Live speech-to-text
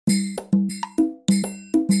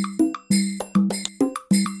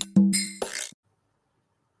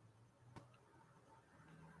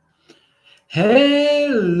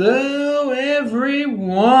Hello,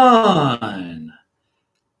 everyone.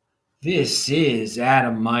 This is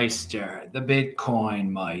Adam Meister, the Bitcoin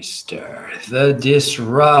Meister, the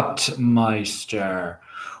Disrupt Meister.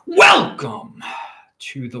 Welcome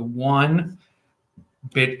to the One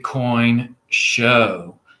Bitcoin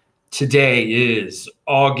Show. Today is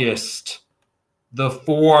August the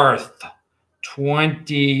 4th,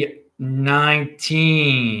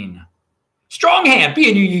 2019. Strong hand, be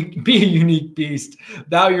a unique beast.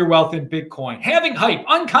 Value your wealth in Bitcoin. Having hype,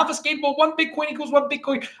 unconfiscatable, one Bitcoin equals one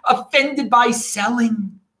Bitcoin. Offended by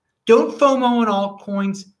selling. Don't FOMO on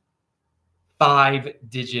altcoins.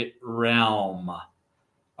 5-digit realm.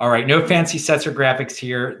 All right, no fancy sets or graphics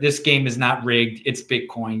here. This game is not rigged. It's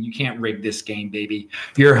Bitcoin. You can't rig this game, baby.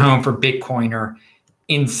 You're home for Bitcoiner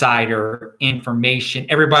insider information.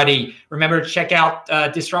 Everybody, remember to check out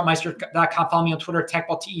disruptmeister.com. Follow me on Twitter,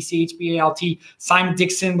 techbalt, TECHBALT. Simon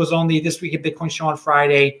Dixon was on the This Week at Bitcoin show on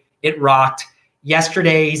Friday. It rocked.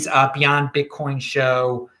 Yesterday's Beyond Bitcoin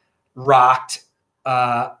show rocked.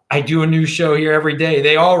 I do a new show here every day.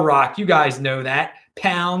 They all rock. You guys know that.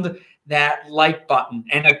 Pound that like button.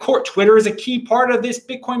 And of course, Twitter is a key part of this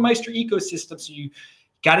Bitcoin Meister ecosystem. So you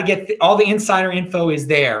got to get all the insider info is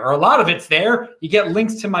there, or a lot of it's there. You get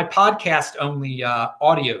links to my podcast only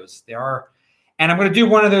audios. There are, and I'm going to do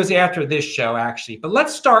one of those after this show, actually. But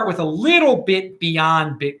let's start with a little bit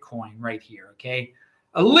beyond Bitcoin right here, okay?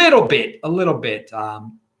 A little bit. What's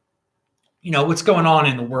going on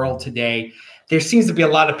in the world today? There seems to be a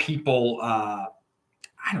lot of people. I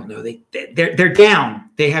don't know. They're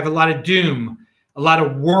down. They have a lot of doom, a lot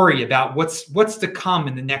of worry about what's to come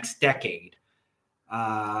in the next decade.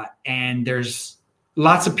 And there's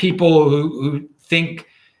lots of people who think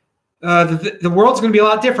the world's going to be a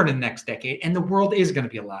lot different in the next decade, and the world is going to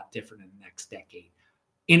be a lot different in the next decade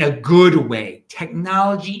in a good way.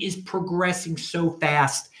 Technology is progressing so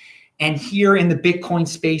fast, and here in the Bitcoin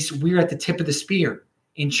space, we're at the tip of the spear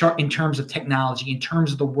in terms of technology, in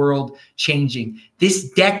terms of the world changing.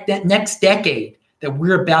 That next decade that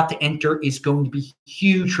we're about to enter is going to be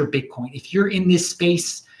huge for Bitcoin. If you're in this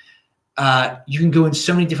space, you can go in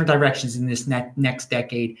so many different directions in this next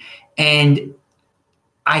decade. And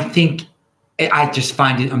I just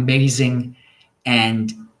find it amazing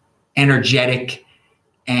and energetic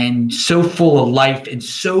and so full of life and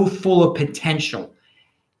so full of potential.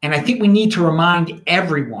 And I think we need to remind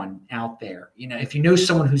everyone out there, if you know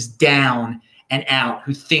someone who's down and out,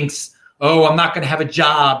 who thinks, oh, I'm not going to have a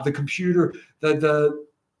job, the computer, the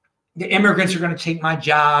immigrants are going to take my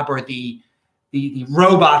job, or the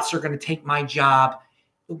robots are going to take my job.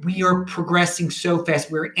 We are progressing so fast.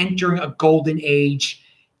 We're entering a golden age.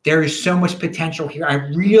 There is so much potential here. I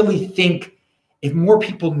really think if more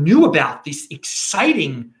people knew about this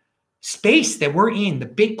exciting space that we're in, the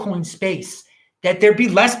Bitcoin space, that there'd be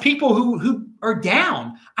less people who are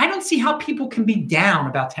down. I don't see how people can be down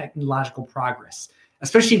about technological progress,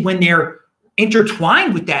 especially when they're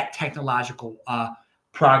intertwined with that technological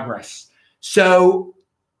progress. So,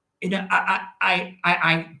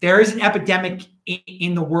 there is an epidemic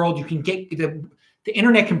in the world. You can get the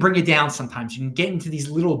internet can bring you down sometimes. You can get into these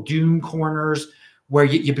little doom corners where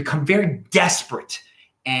you become very desperate,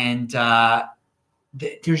 and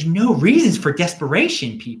there's no reasons for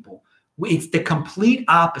desperation, people. It's the complete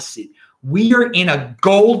opposite. We are in a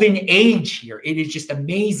golden age here. It is just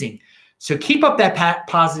amazing. So keep up that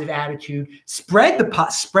positive attitude. Spread the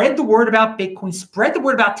word about Bitcoin. Spread the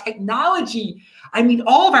word about technology. I mean,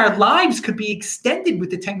 all of our lives could be extended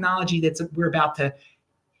with the technology we're about to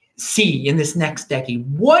see in this next decade.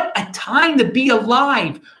 What a time to be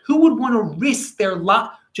alive. Who would want to risk their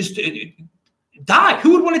life? Just die.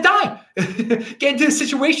 Who would want to die? Get into a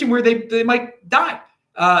situation where they might die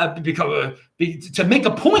to make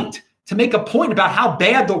a point. To make a point about how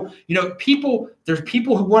bad there's people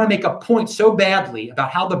who want to make a point so badly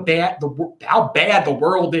about how bad the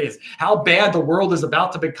world is, how bad the world is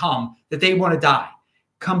about to become, that they want to die.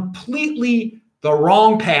 Completely the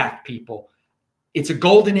wrong path, people. It's a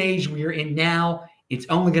golden age we are in now. It's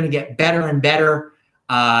only going to get better and better.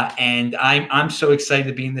 And I'm so excited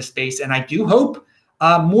to be in this space. And I do hope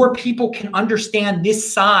more people can understand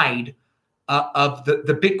this side of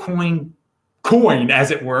the Bitcoin coin,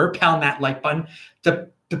 as it were. Pound that like button.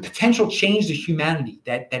 The potential change to humanity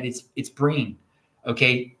that it's bringing,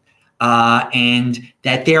 okay, and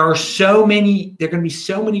that there are going to be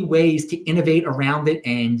so many ways to innovate around it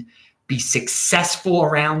and be successful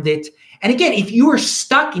around it. And again, if you are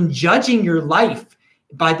stuck in judging your life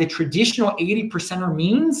by the traditional 80%er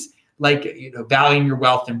means, like valuing your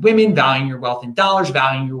wealth in women, valuing your wealth in dollars,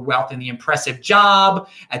 valuing your wealth in the impressive job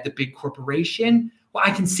at the big corporation, Well,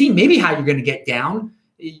 I can see maybe how you're going to get down.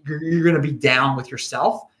 You're going to be down with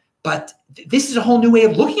yourself. But this is a whole new way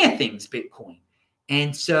of looking at things, Bitcoin.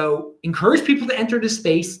 And so encourage people to enter the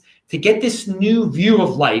space to get this new view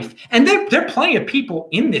of life. And there are plenty of people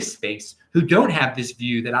in this space who don't have this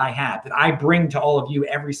view that I have, that I bring to all of you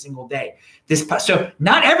every single day. So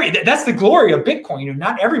that's the glory of Bitcoin. You know,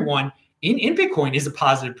 not everyone in Bitcoin is a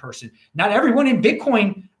positive person. Not everyone in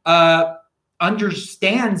Bitcoin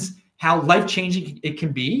understands how life-changing it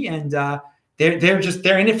can be. And they're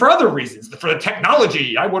in it for other reasons, for the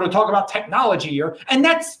technology. I want to talk about technology, and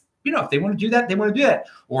that's, you know, if they want to do that, they want to do that.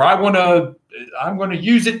 Or I'm going to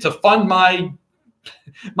use it to fund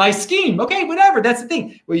my scheme. Okay, whatever. That's the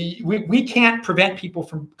thing. We can't prevent people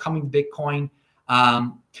from coming to Bitcoin,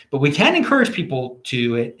 but we can encourage people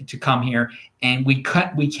to come here, and we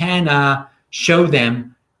can show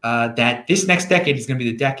them that this next decade is going to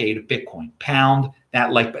be the decade of Bitcoin. Pound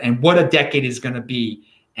that like, and what a decade is going to be.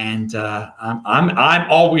 And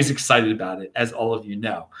I'm always excited about it, as all of you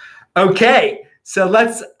know. Okay. So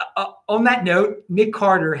let's, on that note, Nick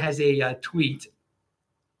Carter has a tweet.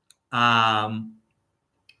 And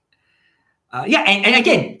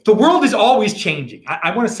again, the world is always changing.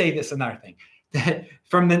 I want to say this, another thing, that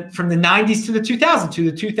from the 90s to the 2000s, to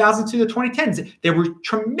the 2000s to the 2010s, there were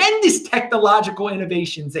tremendous technological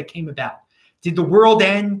innovations that came about. Did the world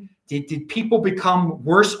end? Did people become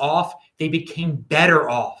worse off? They became better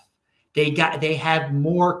off. They have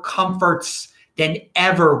more comforts than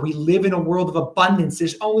ever. We live in a world of abundance.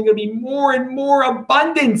 There's only going to be more and more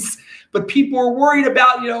abundance. But people are worried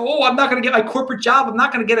about, I'm not going to get my corporate job. I'm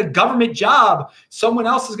not going to get a government job. Someone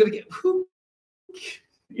else is going to get.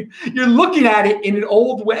 You're looking at it in an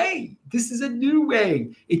old way. This is a new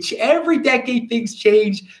way. Every decade things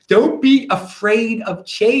change. Don't be afraid of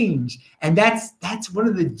change. And that's one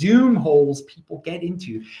of the doom holes people get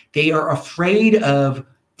into. They are afraid of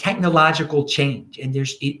technological change, and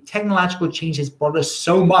technological change has brought us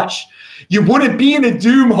so much. You wouldn't be in a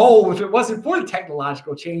doom hole if it wasn't for the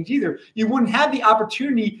technological change either. You wouldn't have the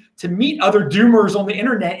opportunity to meet other doomers on the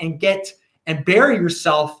internet and bury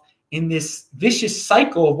yourself in this vicious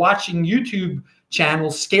cycle of watching YouTube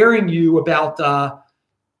channels scaring you about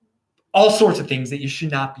all sorts of things that you should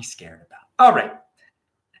not be scared about. All right.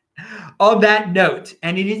 On that note,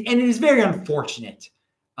 and it is very unfortunate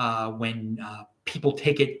when people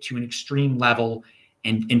take it to an extreme level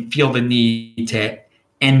and feel the need to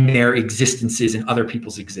end their existences and other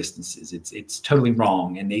people's existences. It's totally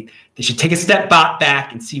wrong, and they should take a step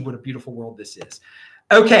back and see what a beautiful world this is.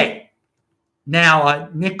 Okay, now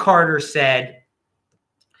Nick Carter said,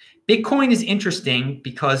 Bitcoin is interesting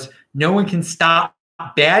because no one can stop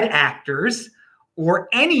bad actors or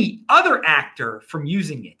any other actor from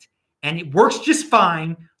using it, and it works just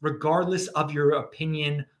fine regardless of your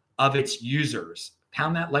opinion of its users.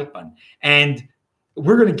 Pound that like button. And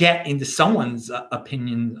we're going to get into someone's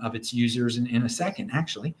opinion of its users in a second,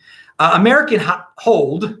 actually. American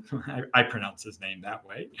Hold, I pronounce his name that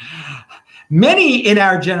way. Many in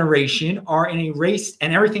our generation are in a race,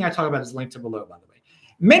 and everything I talk about is linked to below, by the way.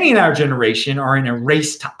 Many in our generation are in a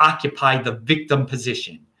race to occupy the victim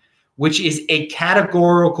position, which is a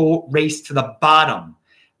categorical race to the bottom.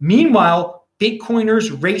 Meanwhile,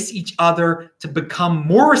 Bitcoiners race each other to become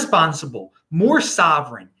more responsible, more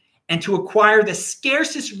sovereign, and to acquire the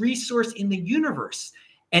scarcest resource in the universe,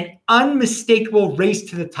 an unmistakable race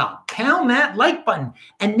to the top. Pound that like button.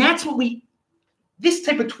 And that's what this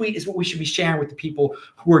type of tweet is what we should be sharing with the people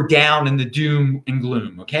who are down in the doom and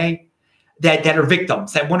gloom, okay? That are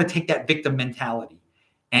victims, that want to take that victim mentality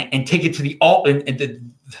and take it to the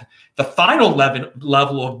final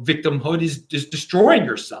level of victimhood is just destroying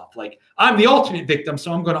yourself. Like, I'm the ultimate victim,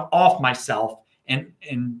 so I'm going to off myself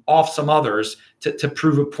and off some others to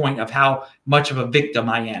prove a point of how much of a victim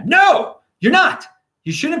I am. No, you're not.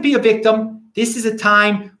 You shouldn't be a victim. This is a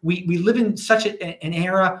time we live in such an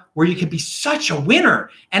era where you can be such a winner.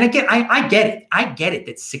 And again, I get it. I get it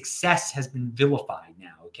that success has been vilified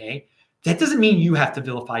now, okay? That doesn't mean you have to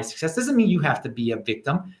vilify success. Doesn't mean you have to be a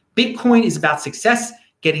victim. Bitcoin is about success,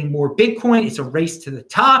 getting more Bitcoin. It's a race to the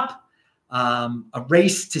top, a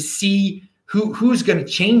race to see who's going to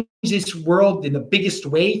change this world in the biggest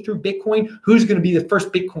way through Bitcoin, who's going to be the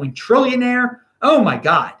first Bitcoin trillionaire. Oh my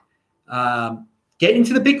God. Get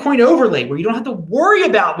into the Bitcoin overlay where you don't have to worry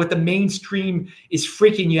about what the mainstream is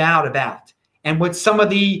freaking you out about and what some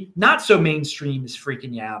of the not so mainstream is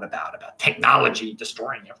freaking you out about technology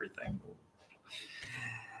destroying everything.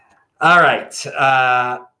 All right.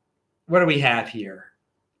 What do we have here?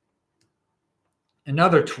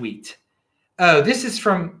 Another tweet. Oh, this is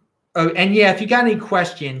from, and yeah, if you got any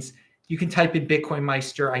questions, You can type in Bitcoin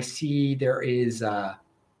Meister. I see there is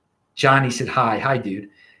Johnny said hi. Hi, dude.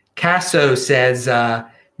 Casso says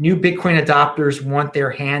new Bitcoin adopters want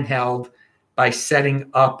their handheld by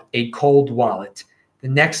setting up a cold wallet. The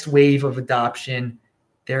next wave of adoption,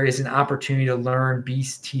 there is an opportunity to learn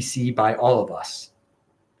BTC by all of us.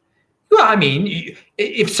 Well, I mean,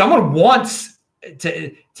 if someone wants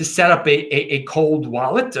to set up a cold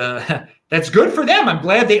wallet, that's good for them. I'm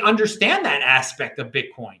glad they understand that aspect of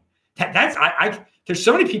Bitcoin. There's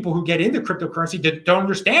so many people who get into cryptocurrency that don't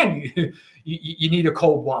understand you need a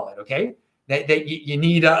cold wallet. Okay, that you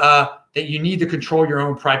need to control your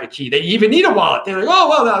own private key. That you even need a wallet. They're like, oh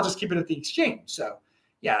well, I'll just keep it at the exchange. So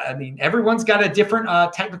yeah, I mean, everyone's got a different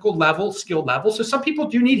technical level, skill level. So some people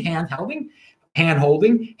do need hand holding.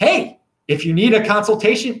 Hey, if you need a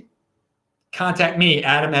consultation, contact me,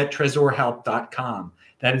 adam@tresorhelp.com.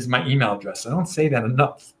 That is my email address. I don't say that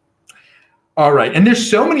enough. All right. And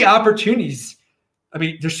there's so many opportunities. I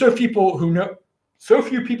mean, there's so few people who know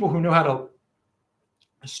how to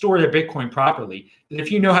store their Bitcoin properly. That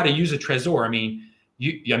if you know how to use a Trezor,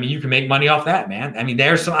 you can make money off that, man. I mean,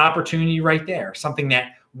 there's some opportunity right there. Something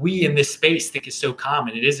that we in this space think is so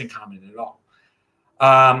common. It isn't common at all.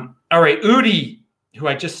 All right. Udi, who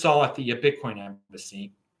I just saw at the Bitcoin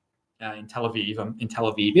embassy in Tel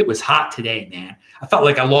Aviv. It was hot today, man. I felt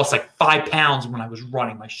like I lost like 5 pounds when I was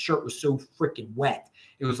running. My shirt was so freaking wet.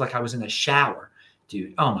 It was like I was in a shower,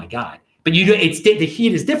 dude. Oh my God. But the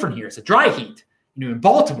heat is different here. It's a dry heat. In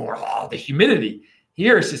Baltimore, the humidity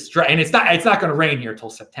here is just dry, and it's not going to rain here till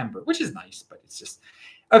September, which is nice, but it's just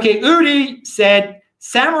okay. Udi said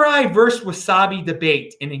samurai versus wasabi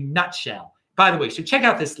debate in a nutshell. By the way, so check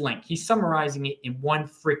out this link. He's summarizing it in one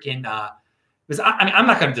freaking. I'm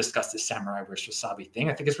not going to discuss this samurai versus wasabi thing.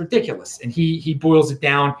 I think it's ridiculous, and he boils it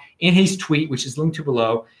down in his tweet, which is linked to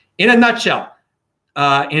below. In a nutshell,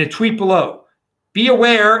 in a tweet below, be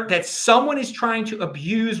aware that someone is trying to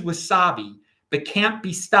abuse wasabi, but can't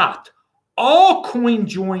be stopped. All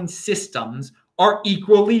CoinJoin systems are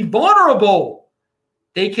equally vulnerable.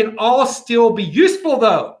 They can all still be useful,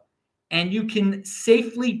 though. And you can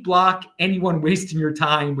safely block anyone wasting your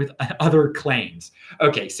time with other claims.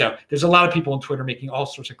 Okay, so there's a lot of people on Twitter making all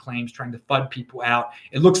sorts of claims, trying to FUD people out.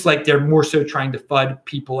 It looks like they're more so trying to FUD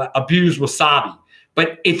people, abuse wasabi.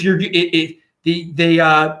 But if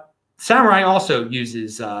the Samurai also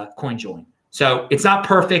uses CoinJoin. So it's not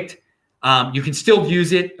perfect. You can still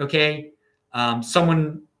use it, okay?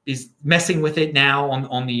 Someone is messing with it now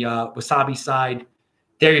on the wasabi side.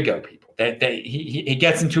 There you go, people. He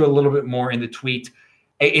gets into a little bit more in the tweet.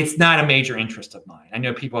 It's not a major interest of mine. I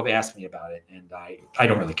know people have asked me about it, and I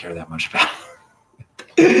don't really care that much about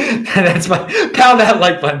it. That's my pound that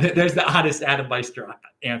like button. There's the honest Adam Meister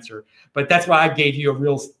answer, but that's why I gave you a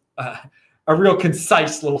real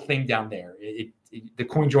concise little thing down there. The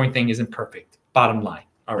CoinJoin thing isn't perfect. Bottom line.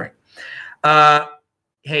 All right.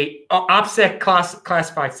 Hey, OPSEC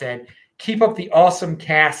Classified said, keep up the awesome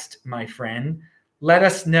cast, my friend. Let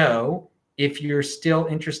us know if you're still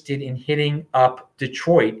interested in hitting up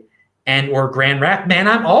Detroit and or Grand Rapids. Man,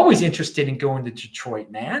 I'm always interested in going to Detroit,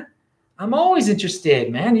 man. I'm always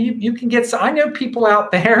interested, man. You can get some. I know people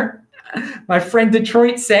out there. My friend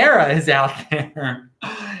Detroit Sarah is out there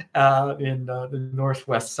in the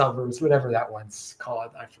northwest suburbs, whatever that one's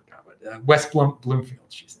called. I forgot what. West Bloomfield,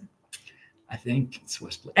 she's in. I think it's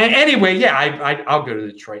West Bloomfield. Anyway, yeah, I'll go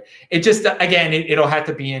to Detroit. It just, again, it'll have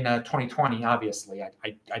to be in 2020, obviously.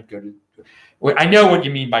 I'd go to – I know what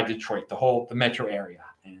you mean by Detroit, the metro area.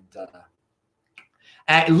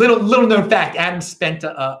 And little known fact, Adam spent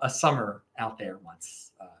a summer out there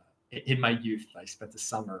once in my youth. I spent the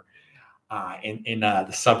summer in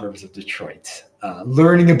the suburbs of Detroit,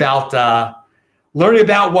 learning about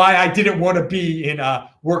why I didn't want to be in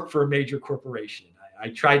work for a major corporation. I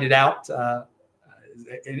tried it out, an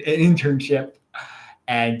internship,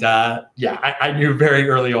 and I knew very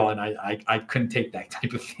early on I couldn't take that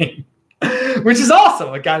type of thing, which is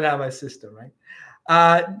also a got out of my system, right?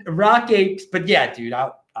 Rock Apes, but yeah, dude,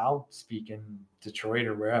 I'll speak in Detroit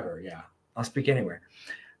or wherever. Yeah, I'll speak anywhere.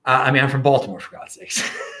 I'm from Baltimore, for God's sakes.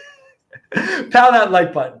 Pound that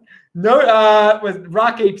like button. No, what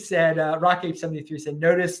Rock Ape said, Rock Ape 73 said,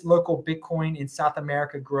 notice local Bitcoin in South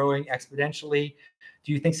America growing exponentially.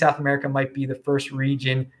 Do you think South America might be the first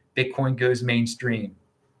region Bitcoin goes mainstream?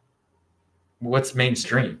 What's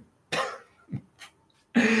mainstream?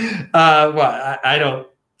 Well, I don't.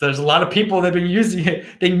 There's a lot of people that have been using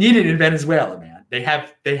it. They need it in Venezuela, man. They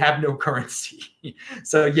have no currency.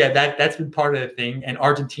 So yeah, that's been part of the thing. And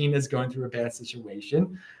Argentina is going through a bad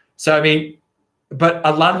situation. So I mean, but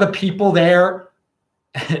a lot of the people there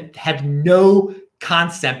have no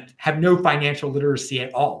concept have no financial literacy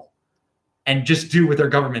at all and just do what their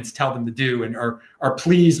governments tell them to do and are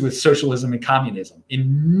pleased with socialism and communism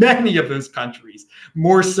in many of those countries,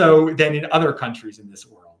 more so than in other countries in this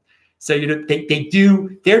world. So, they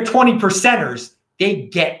do, they're 20 percenters, they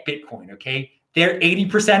get Bitcoin, okay? They're 80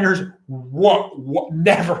 percenters, what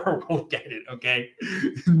never will get it, okay?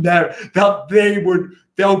 Never. They'll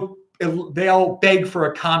beg for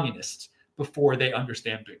a communist before they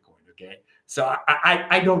understand Bitcoin, okay? So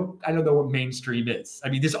I don't know what mainstream is. I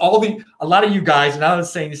mean, there's a lot of you guys, and I'm not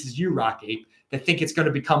saying this is you, Rock Ape, that think it's going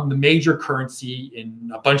to become the major currency in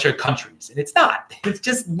a bunch of countries, and it's not. It's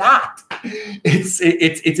just not. It's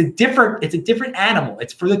a different animal.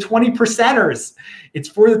 It's for the 20 percenters. It's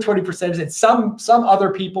for the 20 percenters, and some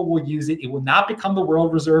other people will use it. It will not become the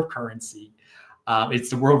world reserve currency. It's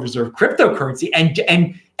the world reserve cryptocurrency,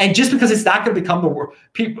 and just because it's not going to become the world,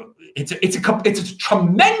 people, it's a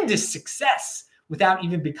tremendous success without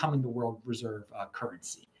even becoming the world reserve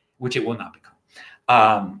currency, which it will not become.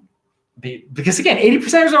 Because again, 80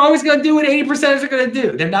 percenters are always going to do what 80 percenters are going to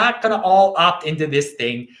do. They're not going to all opt into this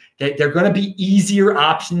thing. They're going to be easier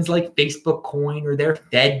options like Facebook coin or their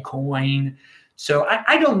Fed coin. So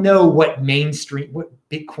I don't know what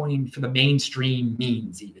Bitcoin for the mainstream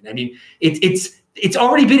means even. I mean, it's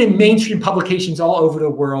already been in mainstream publications all over the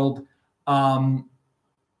world.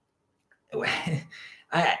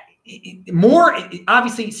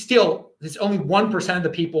 Obviously, still, there's only 1% of the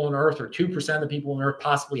people on Earth or 2% of the people on Earth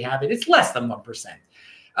possibly have it. It's less than 1%.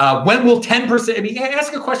 When will 10%? I mean,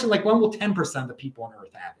 ask a question like, when will 10% of the people on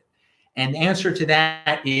Earth have it? And the answer to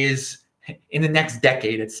that is in the next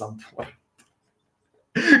decade at some point.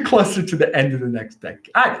 Closer to the end of the next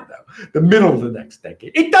decade. I don't know. The middle of the next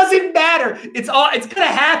decade. It doesn't matter. It's going to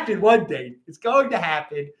happen one day. It's going to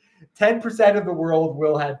happen. 10% of the world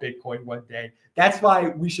will have Bitcoin one day. That's why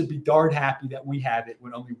we should be darn happy that we have it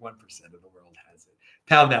when only 1% of the world has it.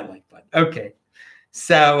 Pound that like button. Okay.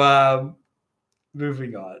 So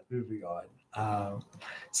moving on.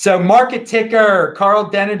 So market ticker, Carl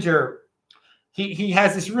Denninger. He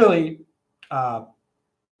has this really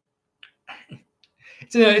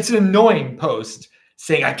it's an annoying post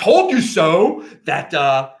saying, "I told you so," that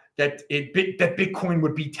Bitcoin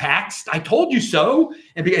would be taxed. I told you so.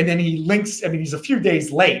 And then he links, I mean, he's a few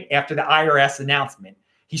days late after the IRS announcement.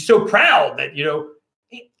 He's so proud that,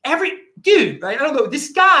 dude, right? I don't know.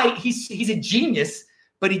 This guy, he's a genius,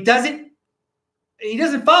 but he doesn't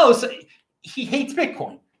follow. So he hates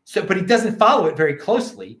Bitcoin. But he doesn't follow it very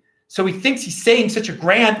closely. So he thinks he's saying such a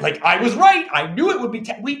grand, like, I was right. I knew it would be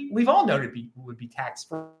we've all known it would be taxed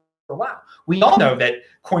for a while. We all know that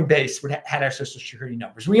Coinbase had our social security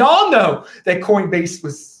numbers. We all know that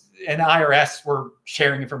Coinbase and IRS were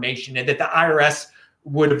sharing information, and that the IRS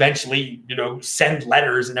would eventually, send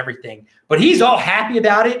letters and everything. But he's all happy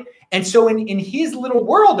about it. And so in his little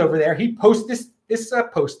world over there, he posts this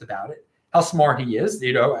post about it. How smart he is,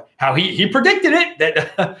 how he predicted it,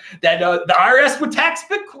 that the IRS would tax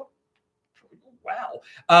Bitcoin.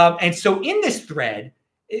 Wow. And so in this thread,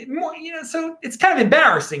 so it's kind of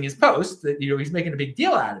embarrassing, his post, that, he's making a big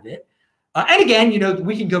deal out of it. And again,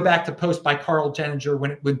 we can go back to post by Carl Denninger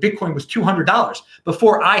when Bitcoin was $200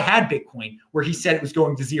 before I had Bitcoin, where he said it was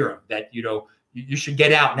going to zero, that, you should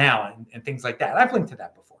get out now and things like that. I've linked to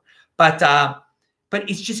that before. But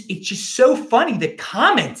it's just so funny. The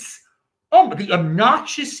comments, the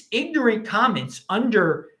obnoxious, ignorant comments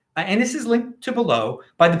under, and this is linked to below,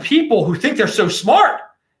 by the people who think they're so smart.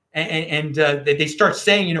 And they start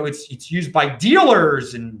saying, it's used by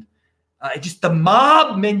dealers and just the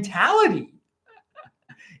mob mentality.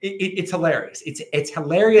 It's hilarious. It's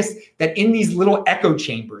hilarious that in these little echo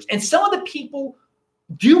chambers, and some of the people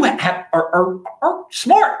are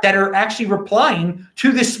smart, that are actually replying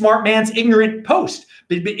to this smart man's ignorant post.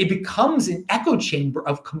 But it becomes an echo chamber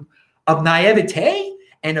of naivete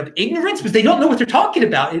and of ignorance, because they don't know what they're talking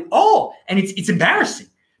about at all, and it's embarrassing.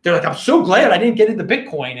 They're like, I'm so glad I didn't get into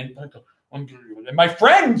Bitcoin, and my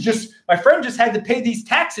friend just had to pay these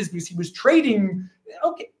taxes because he was trading.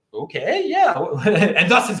 Okay, yeah, and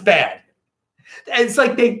thus it's bad. And it's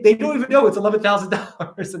like they don't even know it's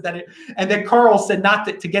 $11,000, and then Carl said not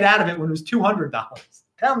to get out of it when it was $200.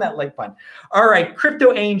 Pound that like button. All right,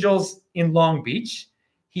 Crypto Angels in Long Beach.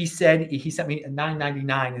 He said he sent me a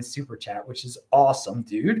 $9.99 in super chat, which is awesome,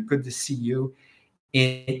 dude. Good to see you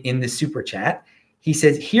in the super chat. He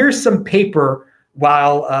says, here's some paper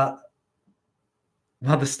while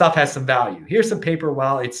the stuff has some value. Here's some paper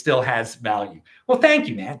while it still has value. Well, thank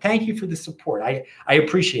you, man. Thank you for the support. I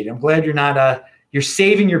appreciate it. I'm glad you're not you're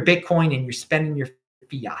saving your Bitcoin and you're spending your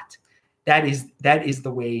fiat. That is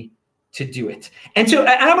the way to do it. And so,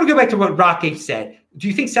 and I'm going to go back to what Rock8 said. Do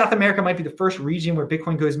you think South America might be the first region where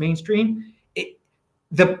Bitcoin goes mainstream?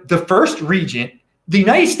 The first region, the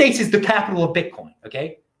United States is the capital of Bitcoin.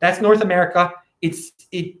 Okay, that's North America.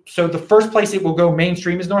 So the first place it will go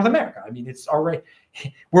mainstream is North America. I mean, it's already,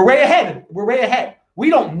 we're way ahead. We're way ahead. We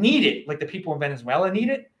don't need it like the people in Venezuela need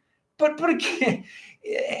it. But again,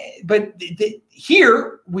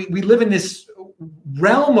 here we live in this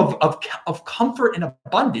realm of comfort and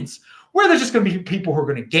abundance where there's just going to be people who are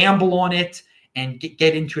going to gamble on it and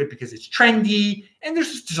get into it because it's trendy. And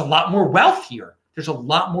there's a lot more wealth here. There's a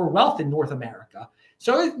lot more wealth in North America.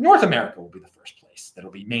 So North America will be the first place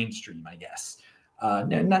that'll be mainstream, I guess.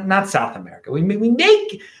 Not South America. We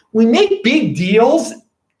make big deals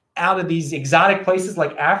out of these exotic places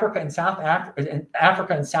like Africa and South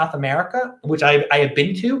America, which I have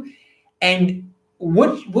been to. And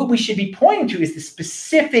what we should be pointing to is the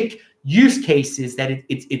specific use cases that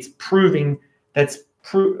it's proving that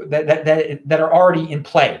are already in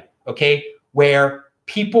play. Okay, where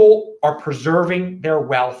people are preserving their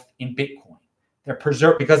wealth in Bitcoin. They're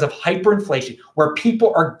preserved because of hyperinflation, where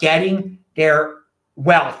people are getting their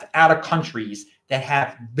wealth out of countries that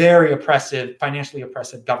have very oppressive, financially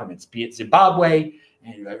oppressive governments, be it Zimbabwe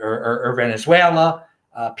or Venezuela.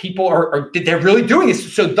 People they're really doing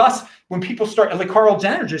this. So thus, when people start, like Carl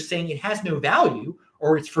Jenner just saying it has no value,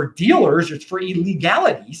 or it's for dealers, or it's for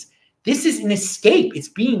illegalities, this is an escape. It's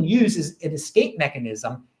being used as an escape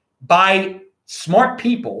mechanism by smart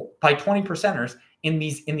people, by 20%ers in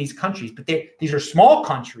these countries. But these are small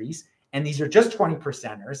countries, and these are just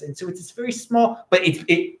 20%ers. And so it's very small, but it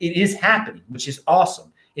is happening, which is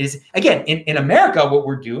awesome. It is, again, in America, what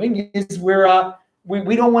we're doing is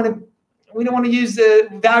we don't want to use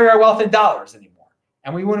value our wealth in dollars anymore.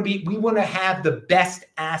 And we want to have the best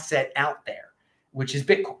asset out there, which is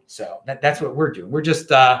Bitcoin. So that's what we're doing. We're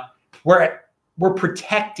just we're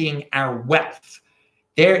protecting our wealth.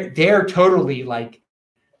 They're totally like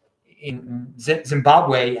in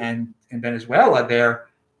Zimbabwe and in Venezuela.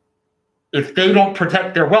 If they don't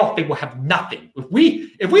protect their wealth, they will have nothing. If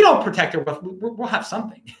we don't protect our wealth, we'll have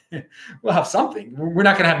something. We'll have something. We're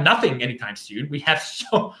not going to have nothing anytime soon. We have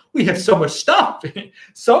so much stuff,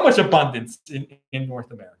 so much abundance in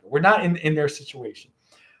North America. We're not in their situation.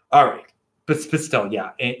 All right, but still,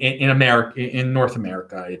 yeah. In America, in North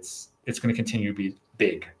America, it's going to continue to be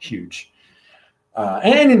big, huge,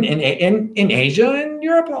 and in Asia and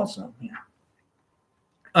Europe also. Yeah.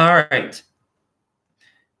 All right.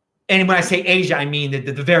 And when I say Asia, I mean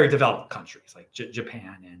the very developed countries like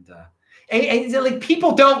Japan and like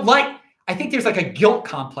people don't like. I think there's like a guilt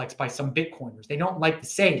complex by some Bitcoiners. They don't like to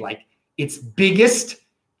say like it's biggest.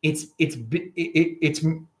 It's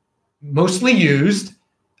mostly used,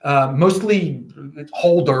 mostly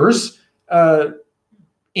holders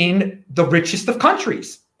in the richest of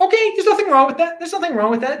countries. Okay, there's nothing wrong with that. There's nothing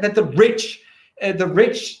wrong with that. That the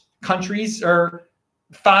rich countries are.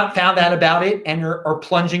 Found out about it and are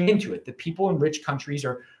plunging into it. The people in rich countries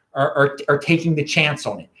are taking the chance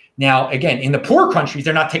on it. Now, again, in the poor countries,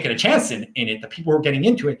 they're not taking a chance in it. The people who are getting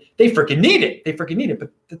into it, they freaking need it.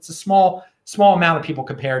 But it's a small amount of people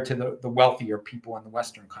compared to the wealthier people in the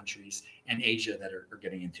Western countries and Asia that are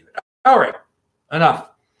getting into it. All right, enough.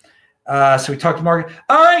 So we talked to market.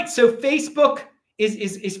 All right, so Facebook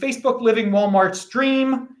is Facebook living Walmart's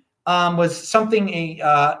dream? Was something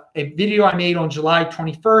a video I made on July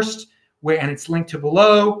 21st, and it's linked to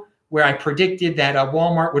below, where I predicted that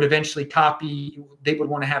Walmart would eventually copy. They would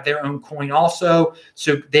want to have their own coin also,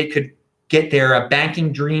 so they could get their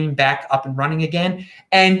banking dream back up and running again.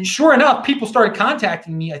 And sure enough, people started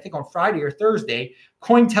contacting me. I think on Friday or Thursday.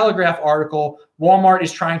 Cointelegraph article: Walmart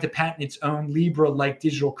is trying to patent its own Libra-like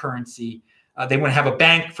digital currency. They want to have a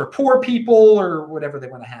bank for poor people or whatever they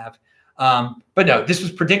want to have. But no, this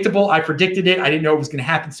was predictable. I predicted it. I didn't know it was going to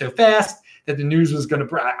happen so fast, that the news was going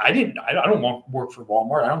to. I don't want to work for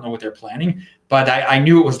Walmart. I don't know what they're planning, but I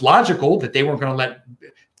knew it was logical that they weren't going to let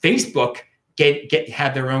Facebook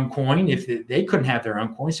have their own coin if they couldn't have their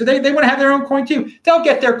own coin. So they want to have their own coin too. They'll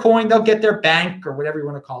get their coin. They'll get their bank or whatever you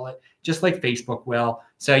want to call it, just like Facebook will.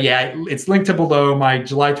 So yeah, it's linked to below. My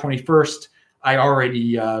July 21st. I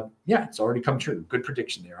already, it's already come true. Good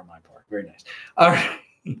prediction there on my part. Very nice. All right.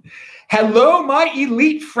 Hello, my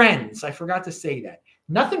elite friends. I forgot to say that.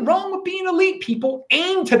 Nothing wrong with being elite. People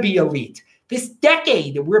aim to be elite. This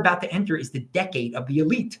decade that we're about to enter is the decade of the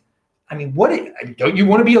elite. I mean, don't you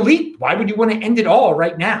want to be elite? Why would you want to end it all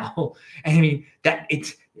right now? I mean,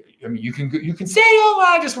 you can say, oh,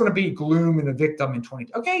 I just want to be gloom and a victim in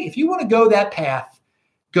 20. Okay, if you want to go that path,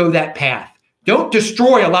 go that path. Don't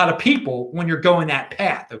destroy a lot of people when you're going that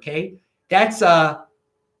path. Okay, that's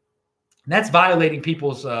That's violating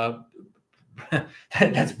people's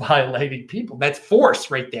that's violating people. That's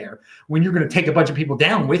force right there. When you're going to take a bunch of people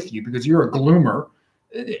down with you because you're a gloomer.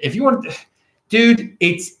 If you want, dude,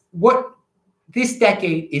 it's what this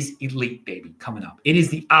decade is elite, baby, coming up. It is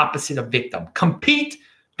the opposite of victim. Compete,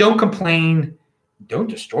 don't complain, don't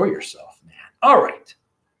destroy yourself, man. All right.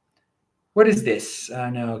 What is this?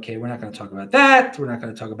 No, okay, we're not going to talk about that. We're not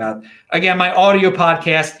going to talk about, again, my audio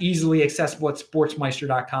podcast, easily accessible at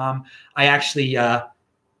sportsmeister.com. I actually,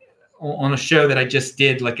 on a show that I just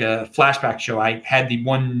did, like a flashback show, I had the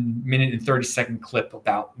 1 minute and 30-second clip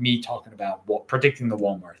about me talking about predicting the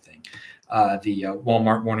Walmart thing, the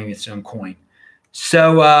Walmart wanting its own coin.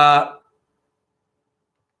 So,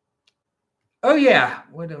 oh, yeah,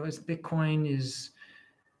 what was Bitcoin is...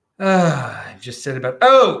 I just said about,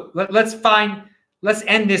 let's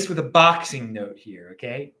end this with a boxing note here,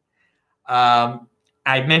 okay? I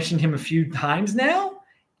mentioned him a few times now.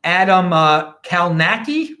 Adam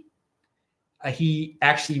Kownacki, he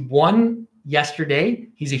actually won yesterday.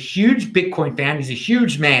 He's a huge Bitcoin fan. He's a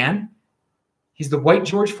huge man. He's the white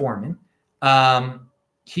George Foreman.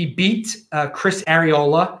 He beat Chris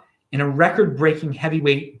Arreola in a record-breaking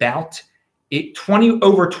heavyweight bout.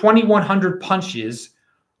 Over 2,100 punches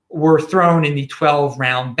were thrown in the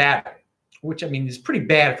 12-round battle, which, I mean, is pretty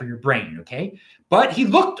bad for your brain, okay? But he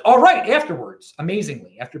looked all right afterwards,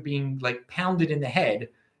 amazingly, after being, like, pounded in the head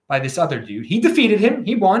by this other dude. He defeated him.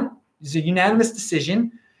 He won. It's a unanimous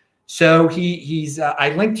decision. So he's I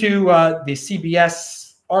linked to the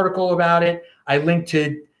CBS article about it. I linked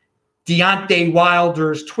to Deontay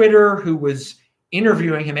Wilder's Twitter, who was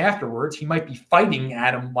interviewing him afterwards. He might be fighting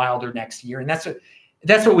Adam Wilder next year, and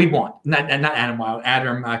that's what we want. Not Adam Wilder,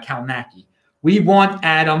 Adam Kownacki. We want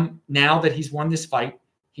Adam, now that he's won this fight.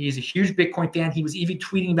 He is a huge Bitcoin fan. He was even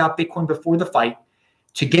tweeting about Bitcoin before the fight,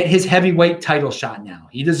 to get his heavyweight title shot now.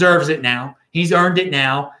 He deserves it now. He's earned it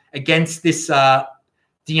now against this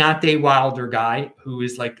Deontay Wilder guy, who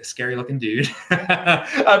is like a scary looking dude.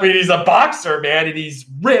 I mean, he's a boxer, man, and he's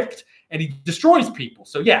ripped and he destroys people.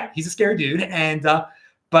 So yeah, he's a scary dude. And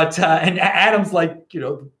Adam's like,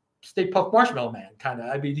 Stay Puft Marshmallow Man, kind of.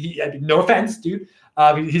 I mean, no offense, dude.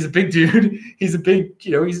 He's a big dude. He's a big,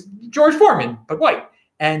 he's George Foreman, but white.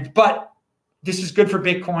 But this is good for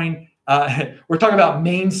Bitcoin. We're talking about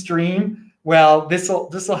mainstream. Well, this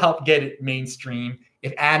will help get it mainstream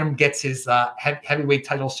if Adam gets his heavyweight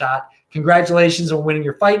title shot. Congratulations on winning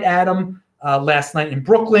your fight, Adam, last night in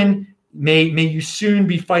Brooklyn. May you soon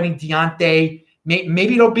be fighting Deontay.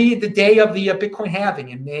 Maybe it'll be the day of the Bitcoin halving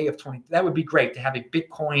in May of 20. That would be great to have a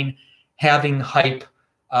Bitcoin halving hype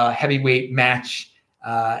heavyweight match,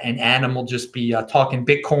 and Adam will just be talking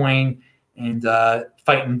Bitcoin and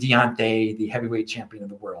fighting Deontay, the heavyweight champion of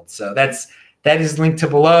the world. So that is linked to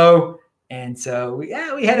below. And so we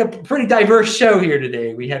had a pretty diverse show here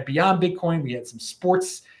today. We had Beyond Bitcoin. We had some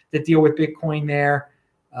sports that deal with Bitcoin there.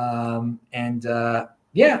 I'm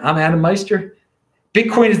Adam Meister.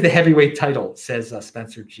 Bitcoin is the heavyweight title, says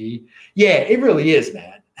Spencer G. Yeah, it really is,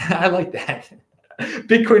 man. I like that.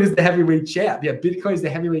 Bitcoin is the heavyweight champ. Yeah, Bitcoin is the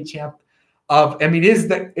heavyweight champ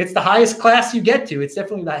it's the highest class you get to. It's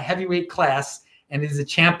definitely the heavyweight class, and it is a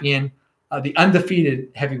champion, the undefeated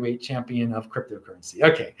heavyweight champion of cryptocurrency.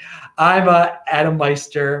 Okay, I'm Adam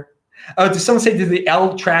Meister. Oh, did someone say, did the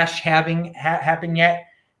L trash halving happen yet?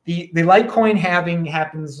 The Litecoin halving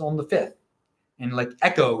happens on the 5th. And like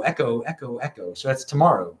echo. So that's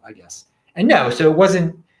tomorrow, I guess. And no, so it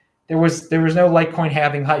wasn't. There was no Litecoin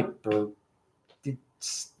halving hype. Or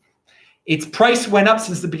its price went up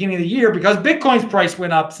since the beginning of the year because Bitcoin's price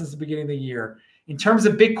went up since the beginning of the year. In terms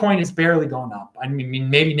of Bitcoin, it's barely gone up. I mean,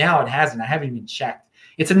 maybe now it hasn't. I haven't even checked.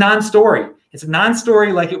 It's a non-story. It's a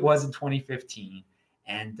non-story like it was in 2015.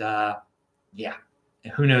 And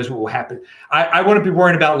who knows what will happen. I wouldn't be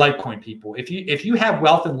worried about Litecoin, people. If you have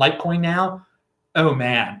wealth in Litecoin now. Oh,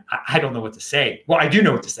 man, I don't know what to say. Well, I do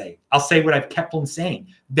know what to say. I'll say what I've kept on saying.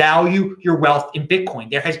 Value your wealth in Bitcoin.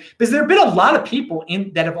 Because there have been a lot of people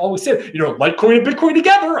that have always said, Litecoin and Bitcoin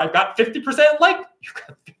together. I've got 50% Litecoin. You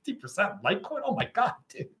got 50% Litecoin? Oh, my God,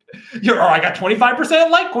 dude. I got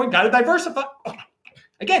 25% Litecoin. Got to diversify.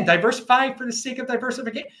 Again, diversify for the sake of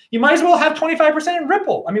diversification. You might as well have 25% in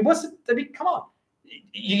Ripple. I mean, come on.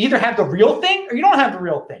 You either have the real thing or you don't have the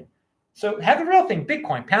real thing. So have the real thing,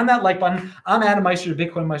 Bitcoin. Pound that like button. I'm Adam Meister,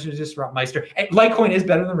 Bitcoin Meister, Disrupt Meister. Litecoin is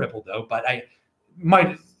better than Ripple, though. But I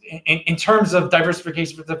might, in terms of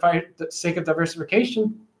diversification, for the sake of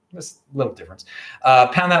diversification, there's a little difference.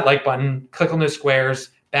 Pound that like button. Click on those squares.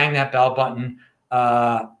 Bang that bell button.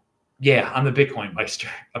 I'm the Bitcoin Meister,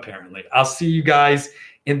 apparently. I'll see you guys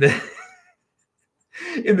in the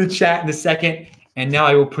chat in a second. And now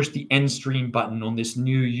I will push the end stream button on this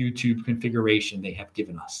new YouTube configuration they have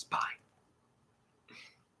given us. Bye.